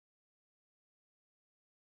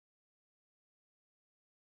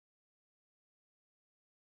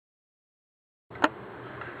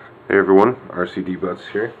Hey everyone, RC Butts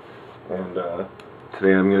here, and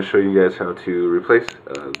today I'm going to show you guys how to replace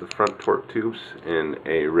the front torque tubes in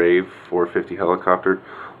a Rave 450 helicopter.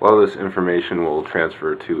 A lot of this information will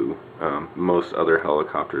transfer to most other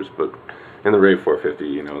helicopters, but in the Rave 450,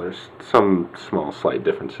 you know, there's some small slight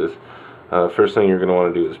differences. First thing you're going to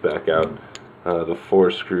want to do is back out the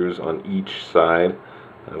 4 screws on each side.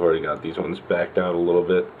 I've already got these ones backed out a little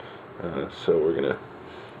bit, so we're going to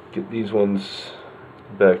get these ones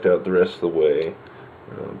backed out the rest of the way,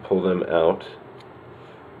 pull them out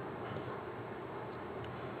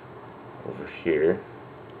over here,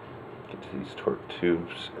 get to these torque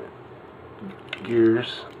tubes,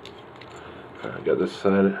 gears. I got this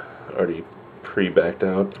side already pre-backed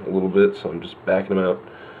out a little bit, so I'm just backing them out.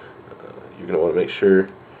 You're going to want to make sure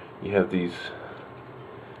you have these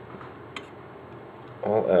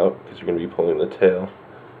all out because you're going to be pulling the tail.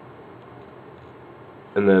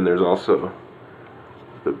 And then there's also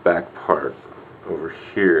the back part over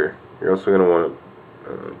here. You're also going to want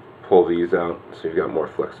to pull these out so you've got more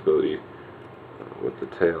flexibility with the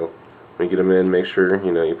tail. When you get them in, make sure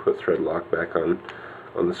you put thread lock back on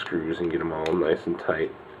the screws and get them all nice and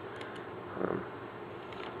tight.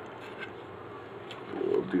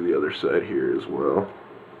 We'll do the other side here as well.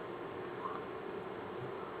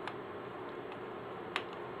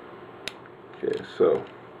 Okay, so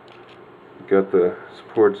got the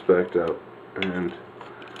supports backed out, and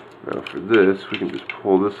now for this we can just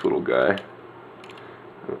pull this little guy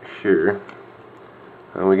out here.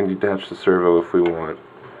 We can detach the servo if we want,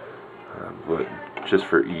 but just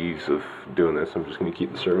for ease of doing this I'm just going to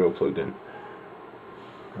keep the servo plugged in.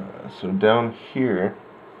 So down here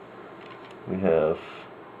we have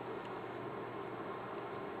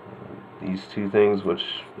these two things which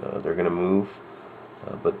they're going to move.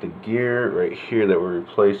 But the gear right here that we're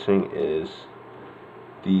replacing is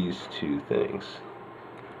these two things.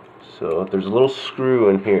 So there's a little screw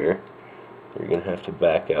in here that you're going to have to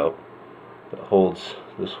back out that holds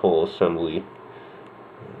this whole assembly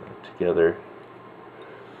together,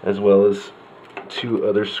 as well as 2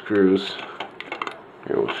 other screws.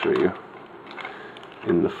 Here, we'll show you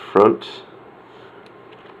in the front.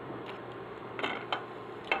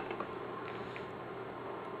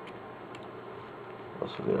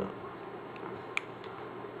 Also going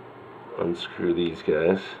to unscrew these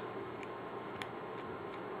guys.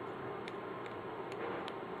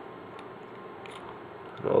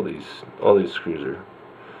 And all these screws are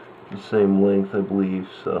the same length, I believe,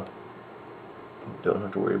 so you don't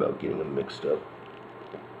have to worry about getting them mixed up.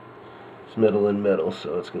 It's metal and metal,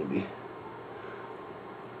 so it's going to be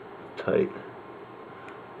tight.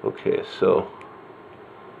 Okay, so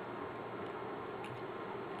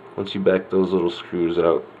once you back those little screws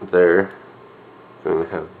out there, you're going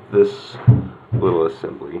to have this little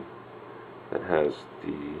assembly that has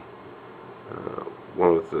the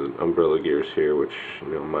one with the umbrella gears here, which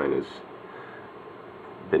mine has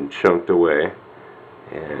been chunked away,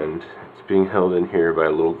 and it's being held in here by a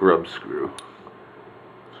little grub screw.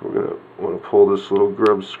 So we're going to want to pull this little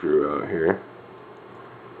grub screw out here.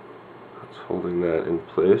 That's holding that in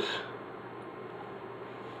place.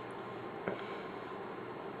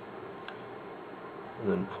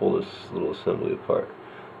 And then pull this little assembly apart.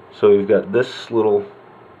 So we've got this little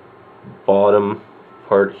bottom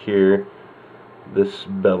part here, this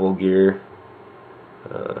bevel gear,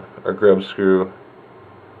 our grub screw,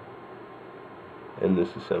 and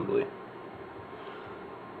this assembly.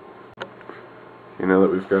 Now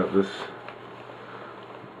that we've got this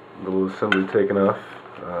little assembly taken off,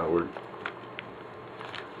 we're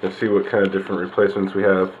going to see what kind of different replacements we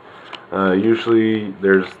have. Usually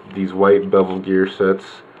there's these white bevel gear sets.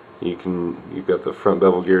 You've got the front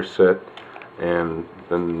bevel gear set, and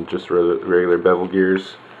then just regular bevel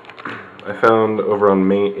gears. I found over on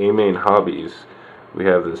A-Main Hobbies we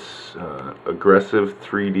have this aggressive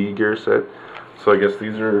 3D gear set. So I guess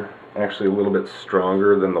these are actually a little bit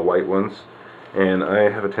stronger than the white ones, and I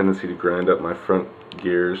have a tendency to grind up my front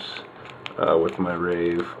gears with my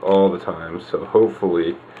Rave all the time, so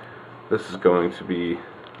hopefully this is going to be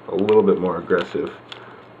a little bit more aggressive.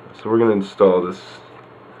 So we're going to install this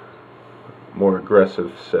more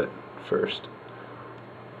aggressive set first.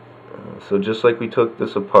 So just like we took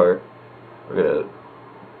this apart, we're going to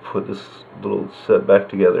put this little set back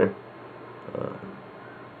together.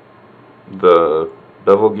 The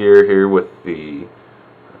bevel gear here with the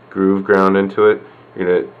groove ground into it, you're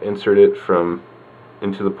going to insert it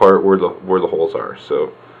into the part where the holes are.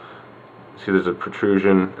 So see, there's a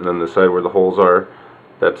protrusion, and then the side where the holes are,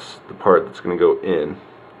 that's the part that's going to go in,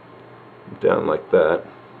 down like that.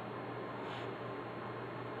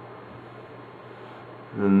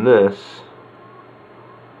 And then this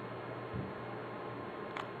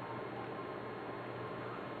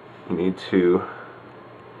you need to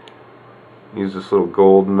use this little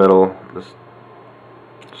gold metal, this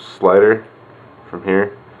slider from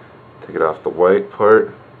here, take it off the white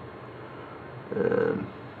part, and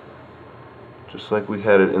just like we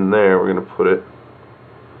had it in there, we're going to put it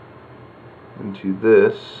into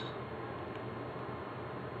this.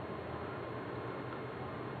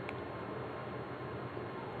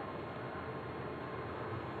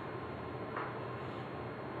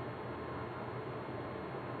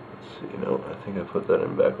 Let's see, I think I put that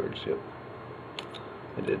in backwards. Yep,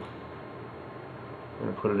 I did. I'm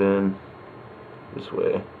going to put it in this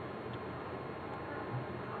way.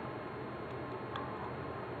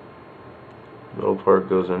 Middle part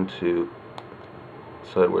goes into the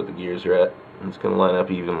side where the gears are at, and it's going to line up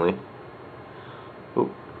evenly.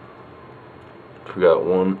 Oop. Forgot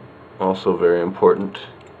one also very important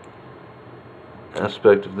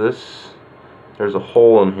aspect of this. There's a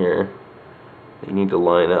hole in here that you need to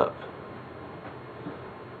line up.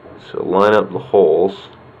 So line up the holes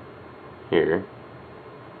here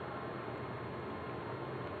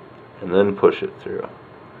and then push it through.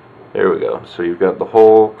 There we go. So you've got the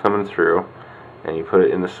hole coming through, and you put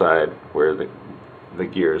it in the side where the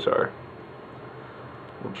gears are.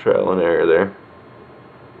 Little trial and error there.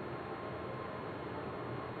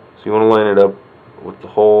 So you want to line it up with the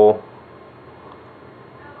hole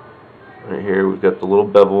right here. We've got the little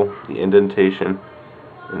bevel, the indentation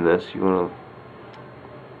in this. You want to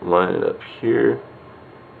line it up here.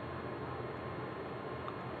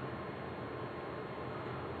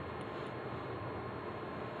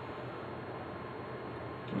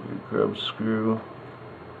 Get your grub screw.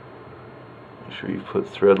 Make sure you put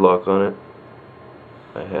thread lock on it.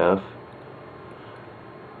 I have.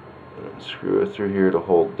 And then screw it through here to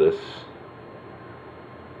hold this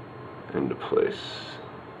into place.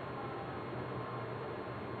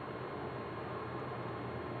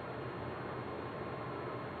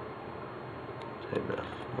 Tight enough.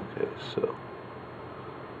 Okay, so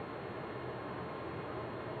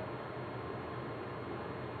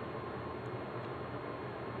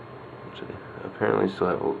apparently still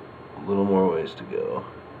have a little more ways to go.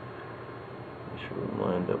 Make sure we're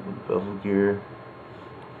lined up with bevel gear.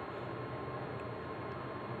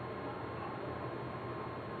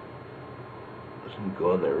 Just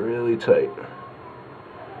go in there really tight.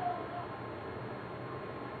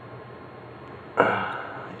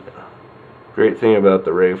 Great thing about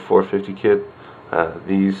the Rave 450 kit,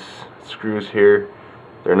 these screws here,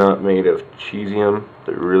 they're not made of cesium.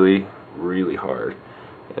 They're really, really hard.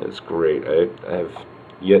 And it's great. I have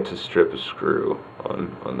yet to strip a screw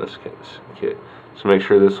on this kit. So make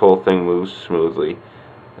sure this whole thing moves smoothly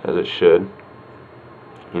as it should,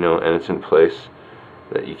 and it's in place,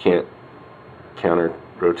 that you can't counter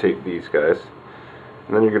rotate these guys.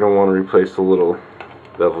 And then you're going to want to replace the little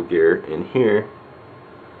bevel gear in here.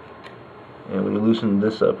 And when you loosened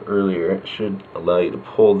this up earlier, it should allow you to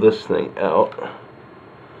pull this thing out.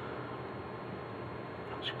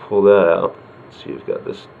 Once you pull that out, see, you've got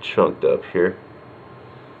this chunked up here.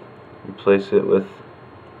 Replace it with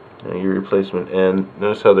your replacement end.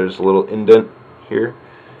 Notice how there's a little indent here.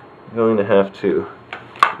 You're going to have to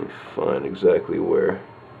find exactly where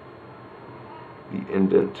the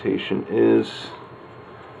indentation is.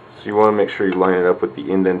 So you want to make sure you line it up with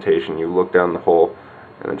the indentation. You look down the hole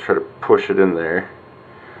and then try to push it in there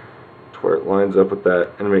to where it lines up with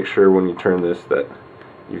that, and make sure when you turn this that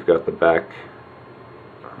you've got the back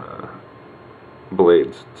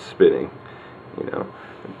blades spinning.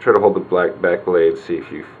 And try to hold the back blade, see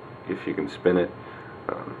if you can spin it.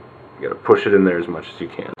 You got to push it in there as much as you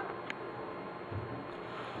can.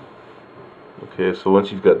 Okay, so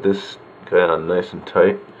once you've got this guy on nice and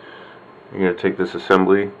tight, you're going to take this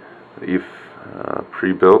assembly that you've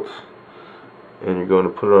pre-built, and you're going to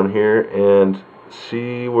put it on here, and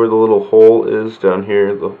see where the little hole is down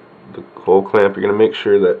here, the hole clamp. You're going to make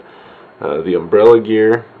sure that the umbrella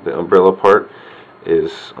gear, the umbrella part,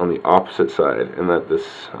 is on the opposite side, and that this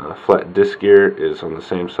flat disc gear is on the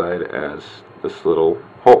same side as this little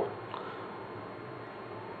hole.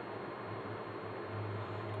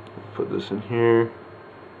 Put this in here.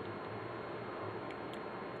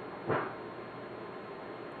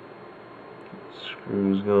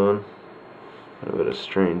 Screw's gone. Kind of at a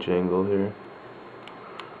strange angle here.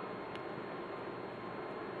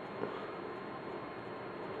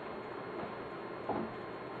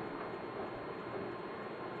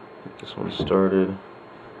 Get this one started.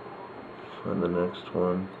 Find the next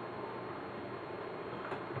one.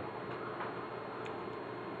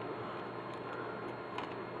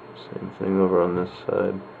 Same thing over on this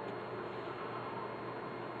side.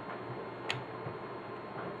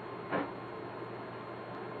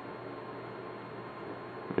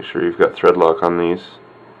 sure you've got thread lock on these.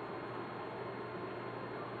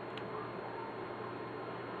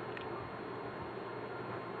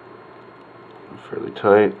 Fairly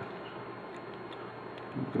tight.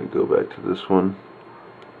 I'm going to go back to this one.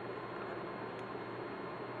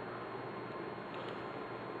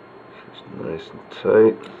 It's nice and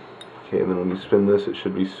tight. Okay, and then when you spin this, it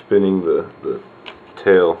should be spinning the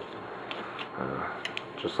tail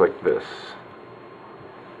just like this.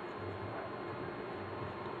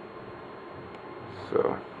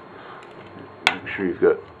 So make sure you've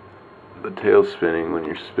got the tail spinning when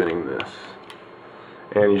you're spinning this.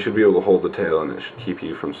 And you should be able to hold the tail, and it should keep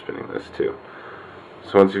you from spinning this too.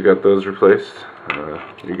 So once you've got those replaced,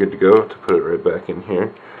 you're good to go to put it right back in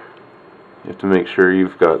here. You have to make sure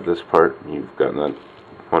you've got this part, you've gotten that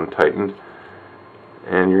one tightened.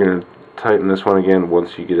 And you're going to tighten this one again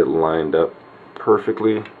once you get it lined up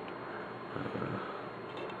perfectly.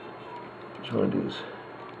 What you want to do is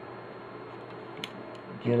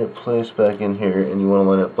get it placed back in here, and you want to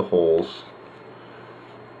line up the holes.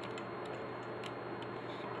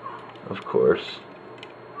 Of course,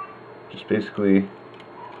 just basically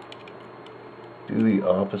do the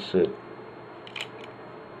opposite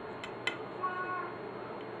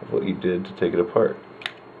of what you did to take it apart.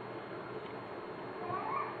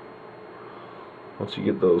 Once you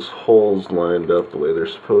get those holes lined up the way they're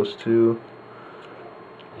supposed to,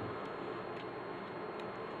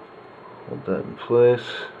 hold that in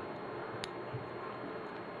place.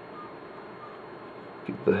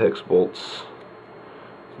 Keep the hex bolts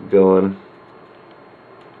going.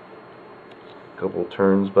 A couple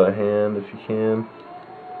turns by hand if you can.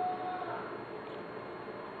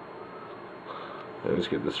 And just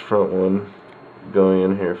get this front one going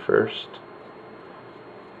in here first.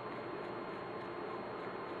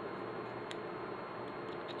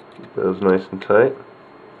 Keep those nice and tight.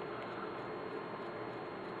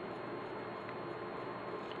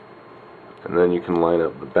 And then you can line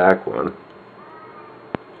up the back one.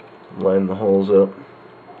 Line the holes up.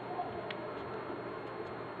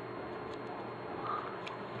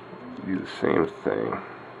 Do the same thing.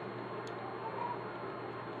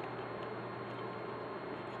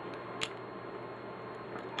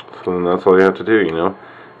 So then that's all you have to do, you know.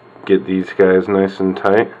 Get these guys nice and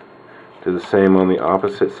tight. Do the same on the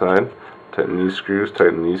opposite side. Tighten these screws,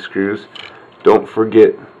 tighten these screws. Don't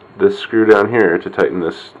forget this screw down here to tighten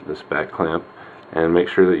this back clamp, and make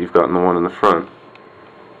sure that you've gotten the one in the front.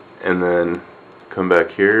 And then come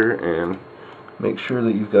back here and make sure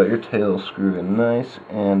that you've got your tail screwed in nice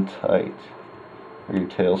and tight, or your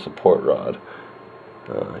tail support rod.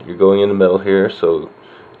 You're going into metal here, so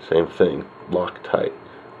same thing, lock tight.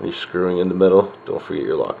 When you're screwing into metal, don't forget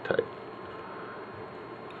your Loctite.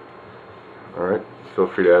 Alright, feel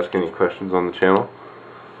free to ask any questions on the channel.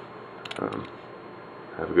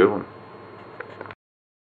 Have a good one.